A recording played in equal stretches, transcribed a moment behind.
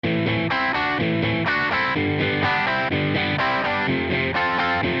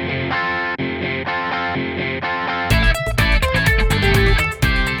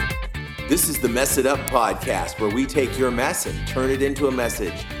Mess It Up podcast, where we take your mess and turn it into a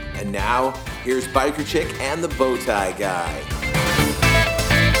message. And now, here's Biker Chick and the Bowtie Guy.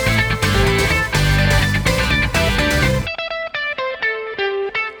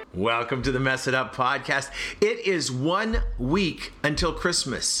 Welcome to the Mess It Up podcast. It is 1 week until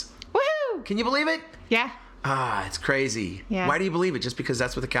Christmas. Woohoo! Can you believe it? Yeah. It's crazy. Yeah. Why do you believe it? Just because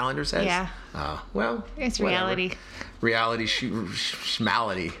that's what the calendar says? Yeah. Well, It's whatever. reality. Reality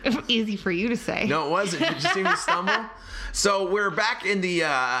schmality. Easy for you to say. No, it wasn't. You just seemed to stumble. So we're back in the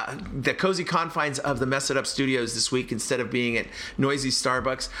cozy confines of the Mess It Up studios this week instead of being at noisy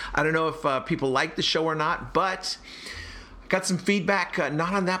Starbucks. I don't know if people like the show or not, but I got some feedback,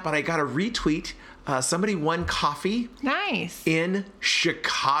 not on that, but I got a retweet. Somebody won coffee Nice. in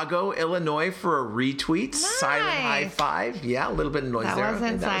Chicago, Illinois for a retweet. Nice. Silent high five. Yeah, a little bit of noise That there.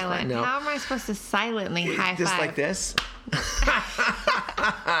 wasn't That was silent. fine. No. How am I supposed to silently high Just five? like this.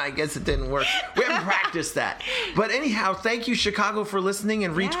 I guess it didn't work. We haven't practiced that. But anyhow, thank you, Chicago, for listening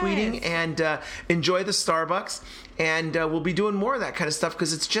and retweeting. Yes. And enjoy the Starbucks. And we'll be doing more of that kind of stuff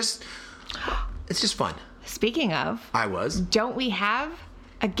because it's just fun. Speaking of, Don't we have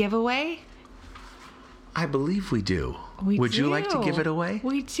a giveaway? I believe we do. We Would do. you like to give it away?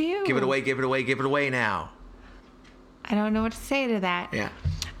 We do. Give it away, give it away, give it away now. I don't know what to say to that. Yeah.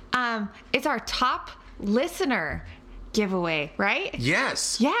 It's our top listener giveaway, right?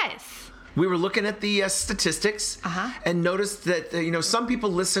 Yes. Yes. We were looking at the statistics and noticed that, some people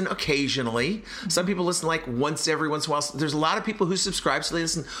listen occasionally. Some people listen like once in a while. There's a lot of people who subscribe, so they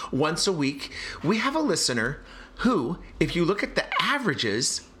listen once a week. We have a listener who, if you look at the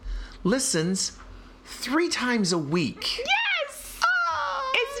averages, listens 3 times a week. Yes!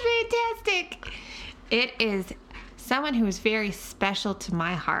 It's fantastic. It is someone who is very special to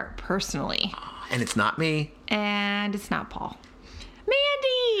my heart personally. And it's not me. And it's not Paul.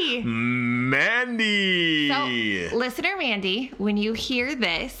 Mandy! Mandy! So, listener Mandy, when you hear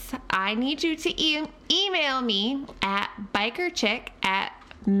this, I need you to email me at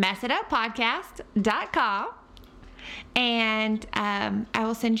bikerchick@messituppodcast.com, and I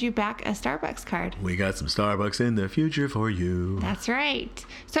will send you back a Starbucks card. We got some Starbucks in the future for you. That's right.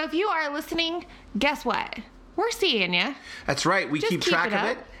 So if you are listening, guess what? We're seeing you. That's right. We Just keep keep track it of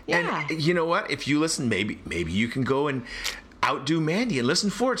up. it. Yeah. And you know what? If you listen, maybe you can go and outdo Mandy and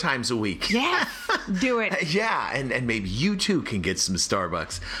listen 4 times a week. Yes, do it. Yeah, and maybe you too can get some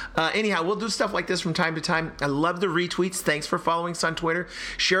Starbucks. Anyhow, we'll do stuff like this from time to time. I love the retweets. Thanks for following us on Twitter.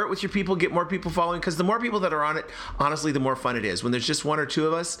 Share it with your people. Get more people following, because the more people that are on it, honestly, the more fun it is. When there's just 1 or 2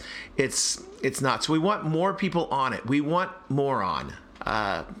 of us, it's not. So we want more people on it. We want more on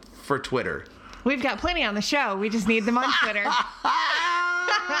for Twitter. We've got plenty on the show. We just need them on Twitter.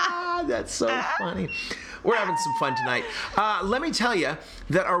 That's so funny. We're having some fun tonight. Let me tell you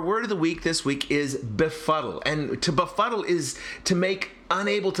that our word of the week this week is befuddle. And to befuddle is to make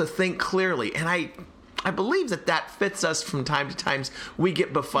unable to think clearly. And I believe that fits us from time to time. We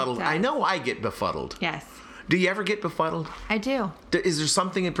get befuddled. I know I get befuddled. Yes. Do you ever get befuddled? I do. Is there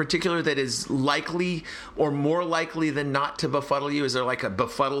something in particular that is likely or more likely than not to befuddle you? Is there like a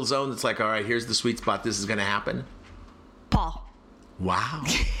befuddle zone that's like, all right, here's the sweet spot, this is going to happen? Paul. Wow.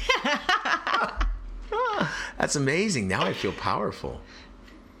 That's amazing. Now I feel powerful.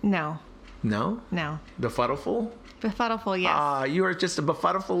 No. No? No. Befuddleful? Befuddleful, yes. You are just a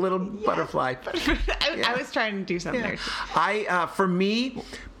befuddleful little butterfly. I was trying to do something there. For me,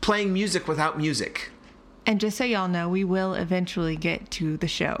 playing music without music. And just so y'all know, we will eventually get to the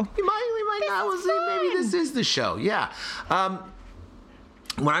show. We might not. We'll see. Maybe this is the show. Yeah.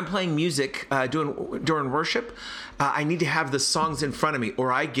 When I'm playing music during worship, I need to have the songs in front of me,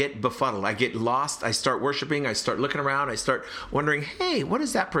 or I get befuddled. I get lost. I start worshiping. I start looking around. I start wondering, hey, what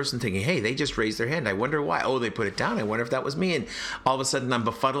is that person thinking? Hey, they just raised their hand. I wonder why. Oh, they put it down. I wonder if that was me. And all of a sudden, I'm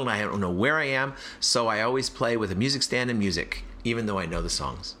befuddled. And I don't know where I am. So I always play with a music stand and music, even though I know the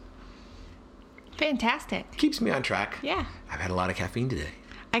songs. Fantastic. Keeps me on track. Yeah. I've had a lot of caffeine today.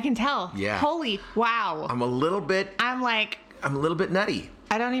 I can tell. Yeah. Holy wow. I'm a little bit nutty.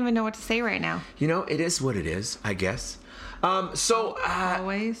 I don't even know what to say right now. It is what it is, I guess.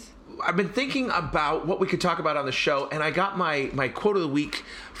 Always. I've been thinking about what we could talk about on the show, and I got my quote of the week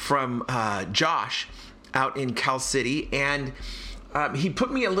from Josh out in Cal City, and he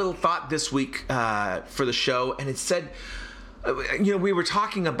put me a little thought this week for the show, and it said, we were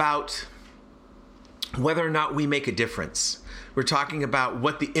talking about whether or not we make a difference. We're talking about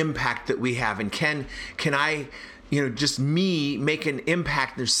what the impact that we have, and can I, just me make an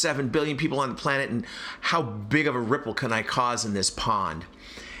impact? There's 7 billion people on the planet, and how big of a ripple can I cause in this pond?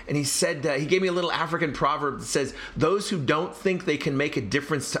 and he said, he gave me a little African proverb that says, those who don't think they can make a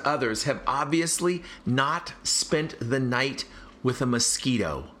difference to others have obviously not spent the night with a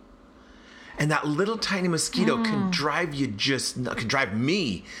mosquito. And that little tiny mosquito can drive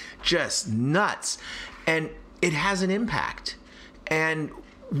me just nuts. And it has an impact. And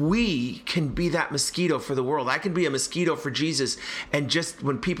we can be that mosquito for the world. I can be a mosquito for Jesus. And just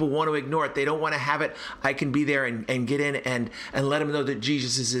when people want to ignore it, they don't want to have it, I can be there and get in and let them know that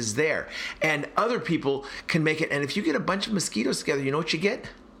Jesus is there. And other people can make it. And if you get a bunch of mosquitoes together, you know what you get?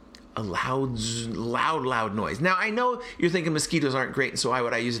 A loud noise. Now, I know you're thinking mosquitoes aren't great, and so why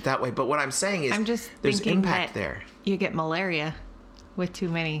would I use it that way? But what I'm saying is I'm just there's thinking impact that there. You get malaria with too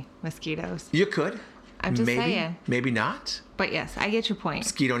many mosquitoes. You could. I'm just maybe, saying. Maybe not. But yes, I get your point.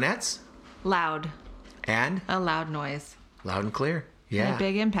 Mosquito nets. Loud. And? A loud noise. Loud and clear. Yeah. And a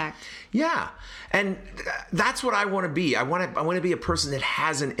big impact. Yeah. And that's what I want to be. I want to be a person that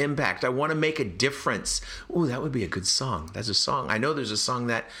has an impact. I want to make a difference. Ooh, that would be a good song. That's a song. I know there's a song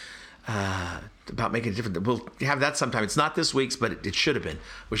that about making a difference. We'll have that sometime. It's not this week's, but it should have been.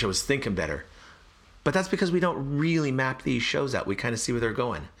 Wish I was thinking better. But that's because we don't really map these shows out. We kind of see where they're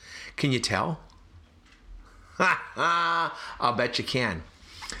going. Can you tell? I'll bet you can.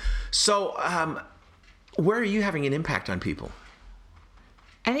 So, where are you having an impact on people?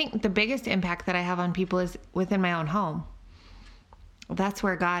 I think the biggest impact that I have on people is within my own home. That's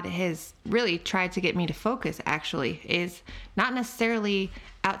where God has really tried to get me to focus, actually, is not necessarily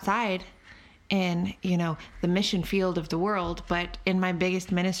outside in, the mission field of the world, but in my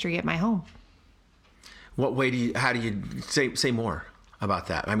biggest ministry at my home. What way how do you say more about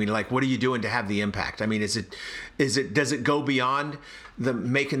that? I mean, like, what are you doing to have the impact? I mean, does it go beyond the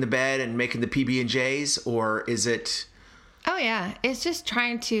making the bed and making the PB&Js, or is it? Oh yeah. It's just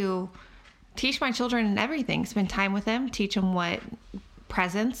trying to teach my children everything, spend time with them, teach them what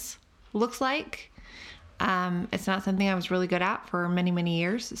presence looks like. It's not something I was really good at for many, many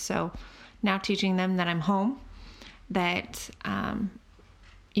years. So now teaching them that I'm home, that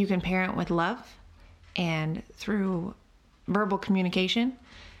you can parent with love and through verbal communication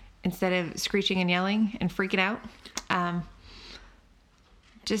instead of screeching and yelling and freaking out.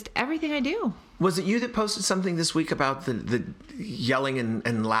 Just everything I do. Was it you that posted something this week about the yelling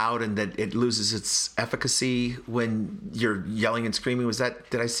and loud, and that it loses its efficacy when you're yelling and screaming?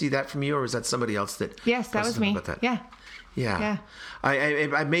 Did I see that from you, or was that somebody else that? Yes, that was me. About that? Yeah. Yeah.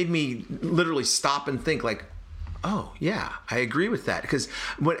 I made me literally stop and think, like, oh yeah, I agree with that, because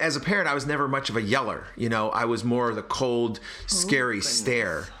as a parent, I was never much of a yeller. I was more the cold, scary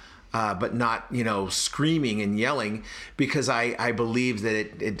stare. But not, screaming and yelling, because I believe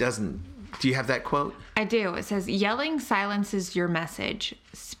that it doesn't. Do you have that quote? I do. It says, yelling silences your message.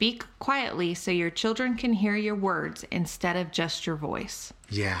 Speak quietly so your children can hear your words instead of just your voice.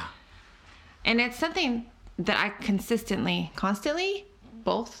 Yeah. And it's something that I constantly,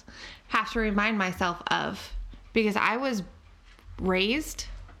 both, have to remind myself of, because I was raised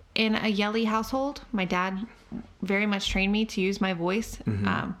in a yelly household. My dad very much trained me to use my voice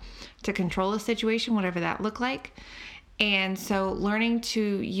to control a situation, whatever that looked like. And so learning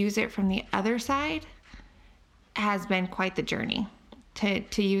to use it from the other side has been quite the journey.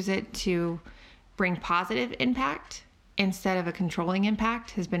 To use it to bring positive impact instead of a controlling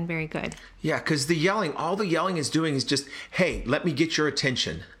impact has been very good. Yeah, because all the yelling is doing is just, hey, let me get your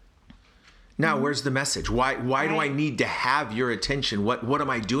attention. Now, where's the message? Why do I need to have your attention? What am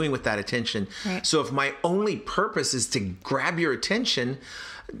I doing with that attention? Right. So if my only purpose is to grab your attention,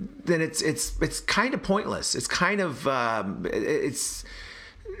 then it's kind of pointless. It's kind of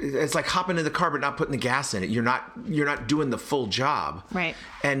it's like hopping in the car but not putting the gas in it. You're not doing the full job. Right.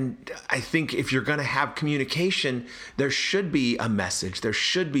 And I think if you're going to have communication, there should be a message. There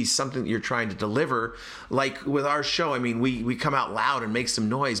should be something that you're trying to deliver. Like with our show, I mean, we come out loud and make some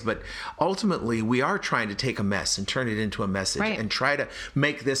noise, but ultimately we are trying to take a mess and turn it into a message, right, and try to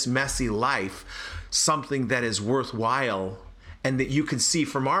make this messy life something that is worthwhile, and that you can see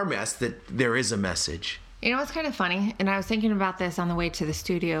from our mess that there is a message. You know what's kind of funny, and I was thinking about this on the way to the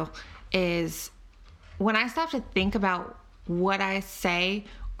studio, is when I stop to think about what I say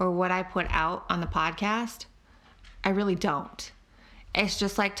or what I put out on the podcast, I really don't. It's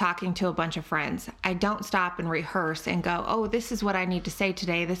just like talking to a bunch of friends. I don't stop and rehearse and go, oh, this is what I need to say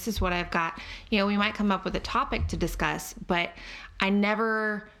today. This is what I've got. We might come up with a topic to discuss, but I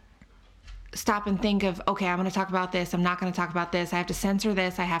never stop and think of, okay, I'm going to talk about this. I'm not going to talk about this. I have to censor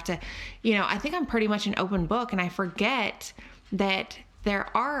this. I have to, I think I'm pretty much an open book, and I forget that there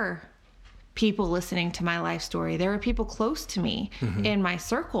are people listening to my life story. There are people close to me in my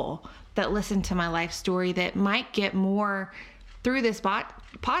circle that listen to my life story that might get more through this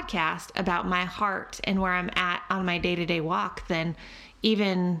podcast about my heart and where I'm at on my day-to-day walk than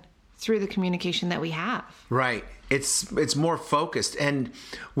even through the communication that we have. Right. It's more focused. And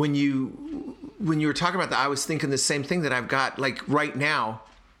when you were talking about that, I was thinking the same thing that I've got, like right now.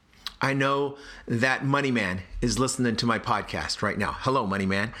 I know that Money Man is listening to my podcast right now. Hello, Money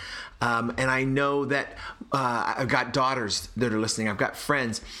Man. And I know that I've got daughters that are listening. I've got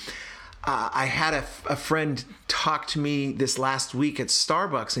friends. I had a friend talk to me this last week at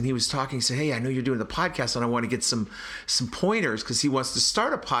Starbucks, and he was talking. He said, "Hey, I know you're doing the podcast, and I want to get some pointers because he wants to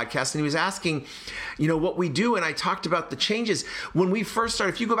start a podcast." And he was asking, what we do. And I talked about the changes when we first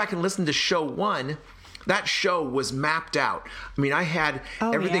started. If you go back and listen to show 1, that show was mapped out. I mean, I had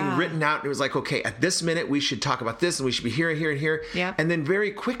everything written out. And it was like, okay, at this minute, we should talk about this, and we should be here and here and here. Yep. And then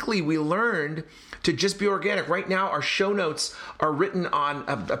very quickly, we learned to just be organic. Right now, our show notes are written on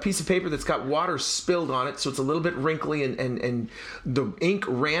a piece of paper that's got water spilled on it, so it's a little bit wrinkly, and the ink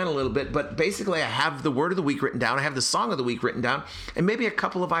ran a little bit. But basically, I have the word of the week written down. I have the song of the week written down, and maybe a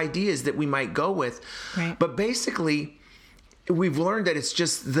couple of ideas that we might go with. Right. But basically, we've learned that it's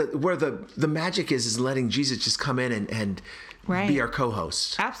just where the magic is letting Jesus just come in and right. be our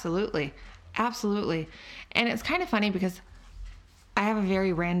co-host. Absolutely. Absolutely. And it's kind of funny because I have a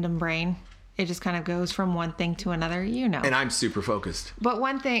very random brain. It just kind of goes from one thing to another, And I'm super focused. But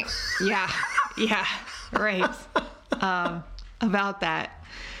one thing, yeah, right, about that.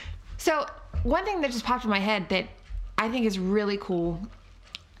 So one thing that just popped in my head that I think is really cool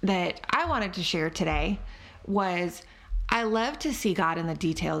that I wanted to share today was I love to see God in the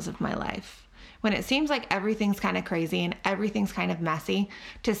details of my life. When it seems like everything's kind of crazy and everything's kind of messy,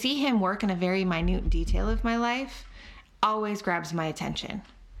 to see him work in a very minute detail of my life always grabs my attention.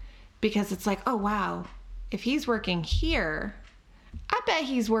 Because it's like, oh, wow, if he's working here, I bet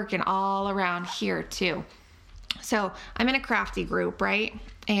he's working all around here too. So I'm in a crafty group, right?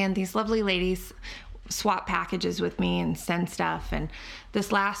 And these lovely ladies swap packages with me and send stuff. And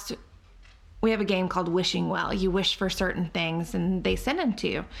we have a game called Wishing Well. You wish for certain things and they send them to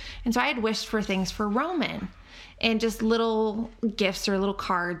you. And so I had wished for things for Roman and just little gifts or little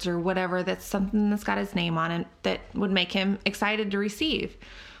cards or whatever, that's something that's got his name on it that would make him excited to receive.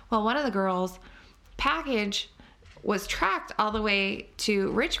 Well, one of the girls' package was tracked all the way to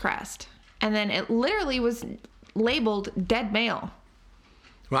Ridgecrest. And then it literally was labeled dead mail.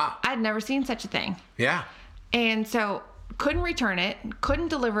 Wow. I'd never seen such a thing. Yeah. And so couldn't return it, couldn't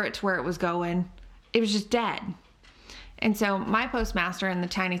deliver it to where it was going. It was just dead. And so my postmaster in the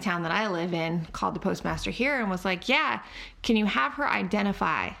tiny town that I live in called the postmaster here and was like, yeah, can you have her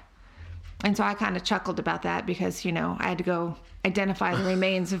identify? And so I kind of chuckled about that because, I had to go identify the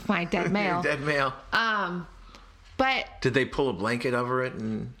remains of my dead mail. Dead mail. But did they pull a blanket over it?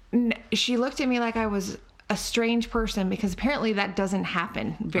 And she looked at me like I was a strange person because apparently that doesn't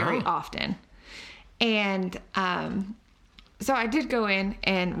happen very often. And so I did go in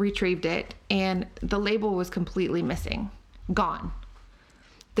and retrieved it, and the label was completely missing, gone.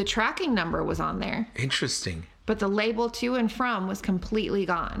 The tracking number was on there. Interesting. But the label to and from was completely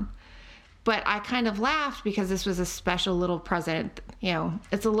gone. But I kind of laughed because this was a special little present.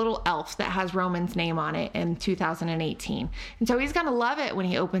 It's a little elf that has Roman's name on it in 2018. And so he's going to love it when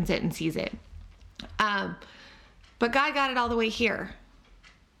he opens it and sees it. But God got it all the way here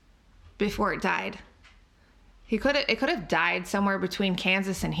before it died. It could have died somewhere between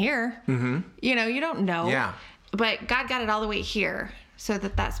Kansas and here. Mm-hmm. You don't know. Yeah. But God got it all the way here so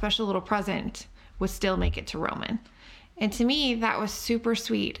that special little present would still make it to Roman. And to me, that was super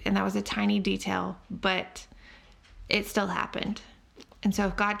sweet. And that was a tiny detail, but it still happened. And so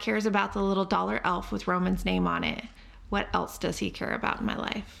if God cares about the little dollar elf with Roman's name on it, what else does he care about in my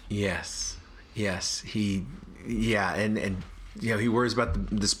life? Yes. And he worries about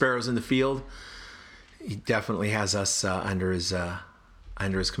the sparrows in the field. He definitely has us under his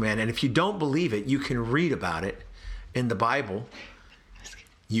command. And if you don't believe it, you can read about it in the Bible.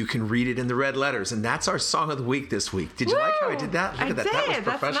 You can read it in the red letters, and that's our song of the week this week. Did you like how I did that? Look at that. That was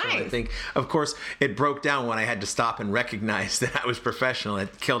professional, that's nice. I think. Of course, it broke down when I had to stop and recognize that I was professional.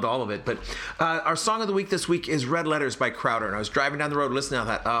 It killed all of it. But our song of the week this week is Red Letters by Crowder. And I was driving down the road listening.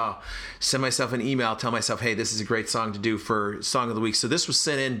 I thought, send myself an email, tell myself, hey, this is a great song to do for Song of the Week. So this was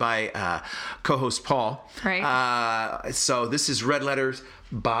sent in by co-host Paul. Right. So this is Red Letters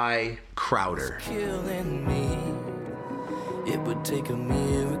by Crowder. Killing me. It would take a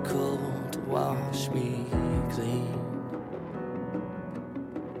miracle to wash me clean.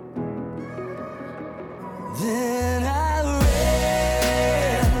 Then I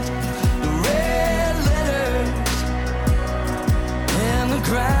read the red letters, and the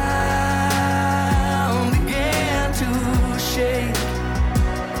ground began to shake.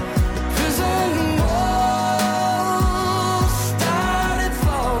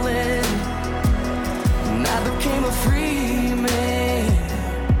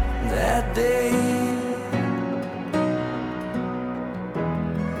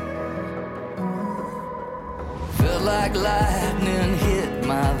 like lightning hit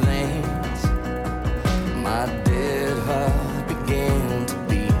my veins. My dead heart began to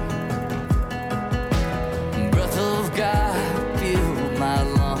beat. Breath of God filled my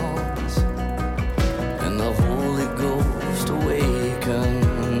lungs, and the Holy Ghost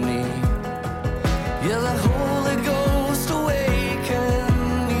awakened me. Yeah, the Holy Ghost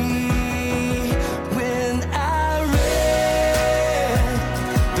awakened me when I read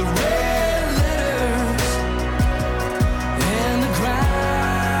the red letters, and the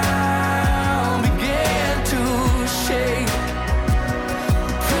ground began to shake. The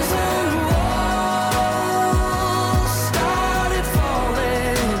prison walls started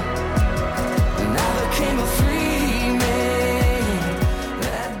falling, and I became a free man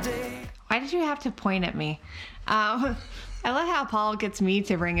that day. Why did you have to point at me? I love how Paul gets me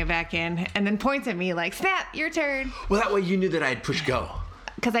to bring it back in and then points at me like, snap, your turn. Well, that way you knew that I had pushed go.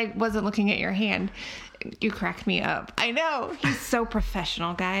 Because I wasn't looking at your hand. You cracked me up. I know. He's so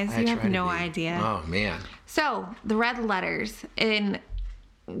professional, guys. I You try have to no be. idea. Oh, man. So, the red letters. And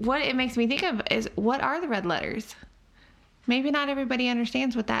what it makes me think of is, what are the red letters? Maybe not everybody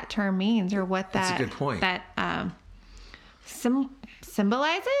understands what that term means or what that... That's a good point. That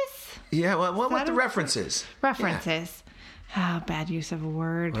symbolizes? Yeah, well, what that the a- references? References. Oh, bad use of a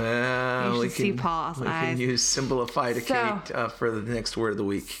word. Well, You we should see can, Paul's we eyes. can use Symbolify to So- Kate for the next word of the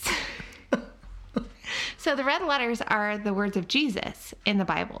week. So the red letters are the words of Jesus in the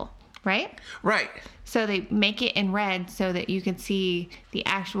Bible, right? Right. So they make it in red so that you can see the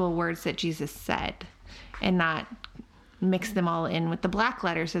actual words that Jesus said and not mix them all in with the black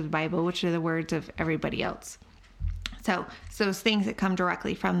letters of the Bible, which are the words of everybody else. So it's those things that come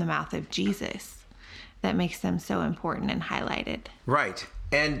directly from the mouth of Jesus that makes them so important and highlighted. Right.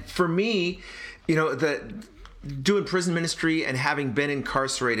 And for me, you know, doing prison ministry and having been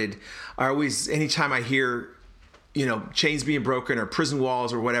incarcerated, I always, anytime I hear, you know, chains being broken or prison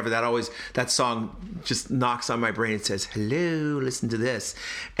walls or whatever, that song just knocks on my brain and says, hello, listen to this.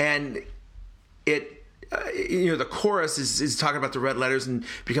 And it, you know, the chorus is talking about the red letters and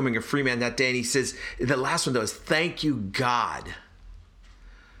becoming a free man that day. And he says, the last one though is, thank you, God,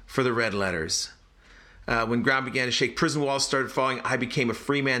 for the red letters. When ground began to shake, prison walls started falling. I became a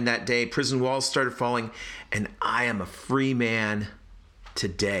free man that day. Prison walls started falling, and I am a free man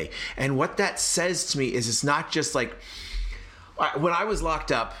today. And what that says to me is, it's not just like, when I was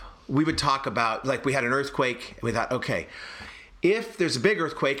locked up, we would talk about, like, we had an earthquake, and we thought, okay, if there's a big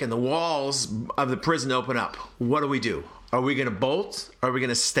earthquake and the walls of the prison open up, what do we do? Are we going to bolt? Or are we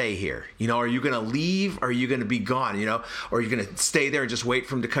going to stay here? You know, are you going to leave? Or are you going to be gone? You know, or are you going to stay there and just wait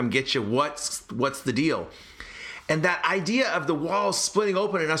for him to come get you? What's the deal? And that idea of the walls splitting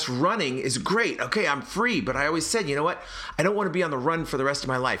open and us running is great. Okay, I'm free. But I always said, you know what? I don't want to be on the run for the rest of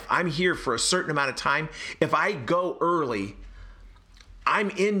my life. I'm here for a certain amount of time. If I go early,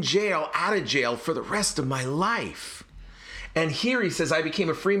 I'm in jail, out of jail for the rest of my life. And here he says, I became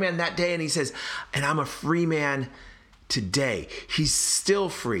a free man that day. And he says, and I'm a free man today. He's still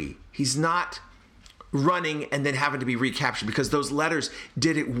free. He's not running and then having to be recaptured, because those letters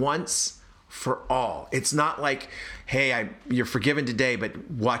did it once for all. It's not like, hey, you're forgiven today,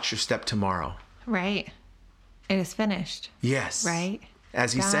 but watch your step tomorrow. Right. It is finished. Yes. Right?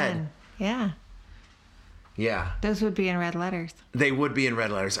 As he said. Done. Yeah. Yeah. Those would be in red letters. They would be in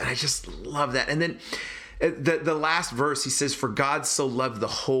red letters. And I just love that. And then the last verse, he says, for God so loved the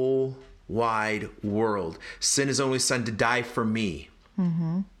whole wide world, sent his only son to die for me.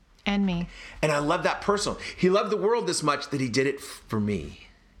 Mm-hmm. And me. And I love that personal. He loved the world this much that he did it for me.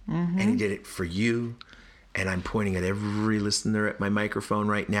 Mm-hmm. And he did it for you. And I'm pointing at every listener at my microphone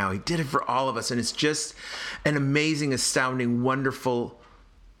right now. He did it for all of us. And it's just an amazing, astounding, wonderful,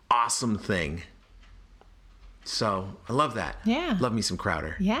 awesome thing. So I love that. Yeah. Love me some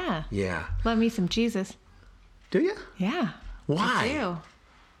Crowder. Yeah. Yeah. Love me some Jesus. Do you? Yeah. Why? I do.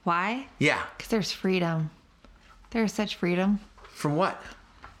 Why? Yeah. Because there's freedom. There's such freedom. From what?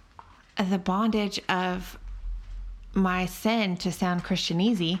 The bondage of my sin, to sound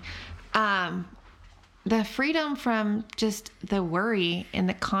Christianese. The freedom from just the worry and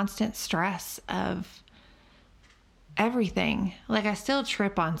the constant stress of everything. Like, I still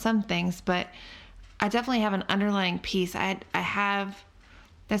trip on some things, but I definitely have an underlying peace. I have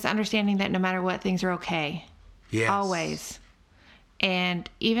this understanding that no matter what, things are okay. Yes. Always. And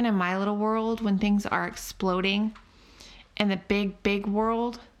even in my little world, when things are exploding in the big, big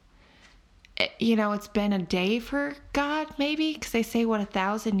world, you know, it's been a day for God, maybe, because they say,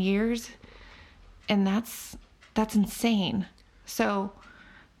 1,000 years? And that's insane. So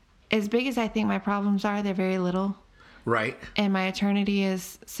as big as I think my problems are, they're very little. Right. And my eternity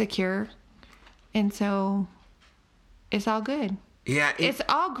is secure. And so it's all good. Yeah. It's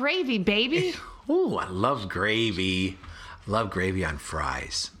all gravy, baby. Oh, I love gravy. Love gravy on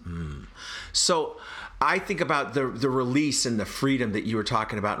fries. So I think about the release and the freedom that you were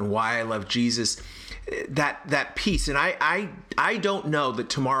talking about and why I love Jesus, that peace. And I don't know that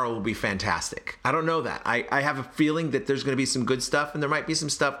tomorrow will be fantastic. I don't know that. I have a feeling that there's going to be some good stuff and there might be some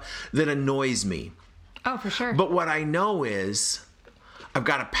stuff that annoys me. Oh, for sure. But what I know is I've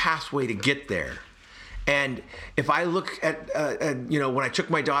got a pathway to get there. And if I look at, when I took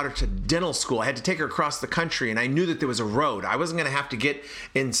my daughter to dental school, I had to take her across the country, and I knew that there was a road. I wasn't going to have to get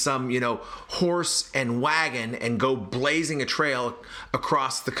in some, horse and wagon and go blazing a trail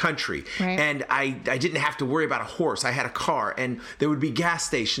across the country. Right. And I didn't have to worry about a horse. I had a car, and there would be gas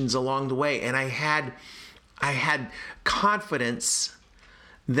stations along the way. And I had confidence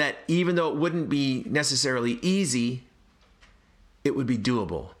that even though it wouldn't be necessarily easy, it would be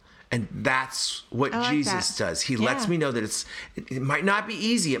doable. And that's what Jesus does. He lets me know that it might not be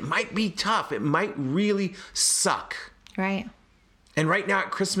easy. It might be tough. It might really suck. Right. And right now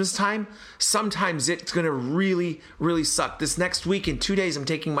at Christmas time, sometimes it's going to really, really suck. This next week, in 2 days, I'm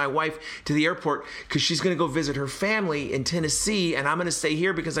taking my wife to the airport because she's going to go visit her family in Tennessee. And I'm going to stay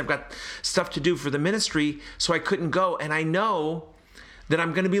here because I've got stuff to do for the ministry. So I couldn't go. And I know that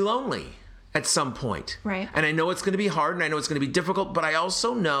I'm going to be lonely at some point. Right. And I know it's going to be hard and I know it's going to be difficult, but I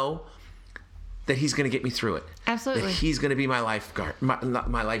also know that he's going to get me through it. Absolutely. That he's going to be my lifeguard,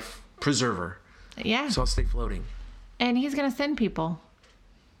 my life preserver. Yeah. So I'll stay floating. And he's going to send people.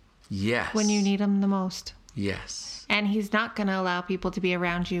 Yes. When you need them the most. Yes. And he's not going to allow people to be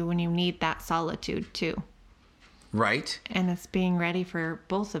around you when you need that solitude too. Right. And it's being ready for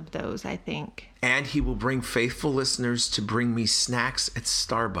both of those, I think. And he will bring faithful listeners to bring me snacks at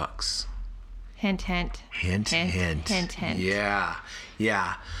Starbucks. Hint, hint. Hint, hint. Hint, hint.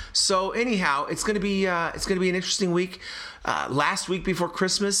 Yeah. So anyhow, it's gonna be an interesting week. Last week before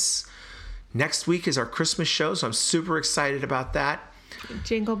Christmas. Next week is our Christmas show, so I'm super excited about that.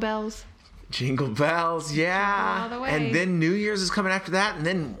 Jingle bells. Jingle bells, yeah. Jingle all the way. And then New Year's is coming after that, and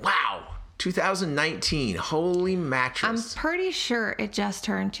then 2019. Holy mattress. I'm pretty sure it just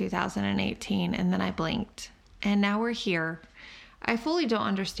turned 2018, and then I blinked, and now we're here. I fully don't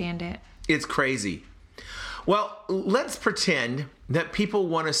understand it. It's crazy. Well, let's pretend that people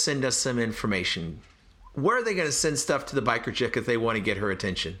want to send us some information. Where are they going to send stuff to the Biker Chick if they want to get her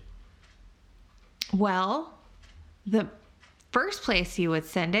attention? Well, the first place you would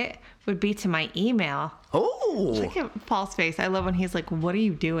send it would be to my email. Oh. Look at Paul's face. I love when he's like, what are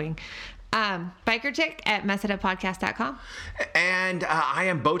you doing? BikerChick@messituppodcast.com. And I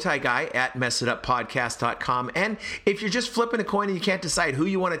am Bowtie Guy at messituppodcast.com. And if you're just flipping a coin and you can't decide who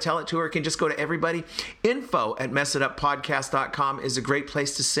you want to tell it to, or can just go to everybody, info@messituppodcast.com is a great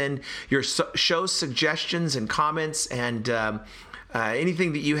place to send your show suggestions and comments and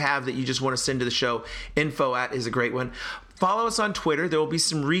anything that you have that you just want to send to the show. Info@ is a great one. Follow us on Twitter. There will be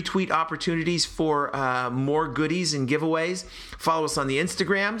some retweet opportunities for more goodies and giveaways. Follow us on the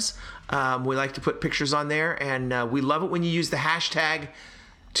Instagrams. We like to put pictures on there, and we love it when you use the hashtag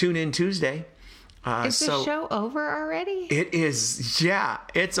TuneInTuesday. Is the show over already? It is, yeah.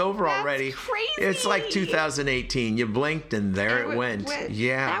 It's over already. Crazy. It's like 2018. You blinked and there it went.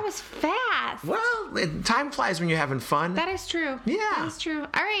 Yeah. That was fast. Well, time flies when you're having fun. That is true. Yeah. That is true.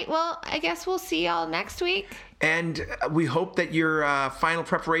 All right. Well, I guess we'll see y'all next week. And we hope that your final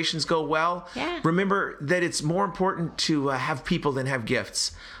preparations go well. Yeah. Remember that it's more important to have people than have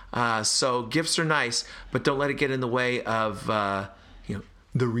gifts. So gifts are nice, but don't let it get in the way of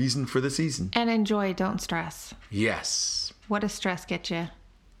the reason for the season. And enjoy. Don't stress. Yes. What does stress get you?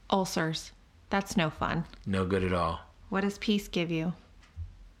 Ulcers. That's no fun. No good at all. What does peace give you?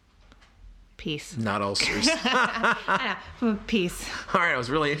 Peace. Not ulcers. I know. Peace. All right. It was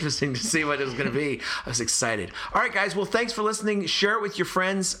really interesting to see what it was going to be. I was excited. All right, guys. Well, thanks for listening. Share it with your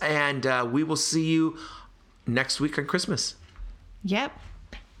friends, and we will see you next week on Christmas. Yep.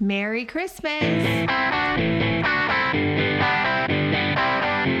 Merry Christmas.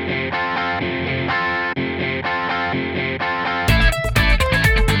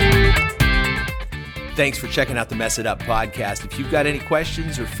 Thanks for checking out the Mess It Up podcast. If you've got any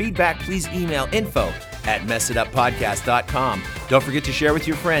questions or feedback, please email info@messituppodcast.com. Don't forget to share with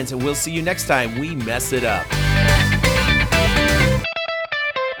your friends, and we'll see you next time we mess it up.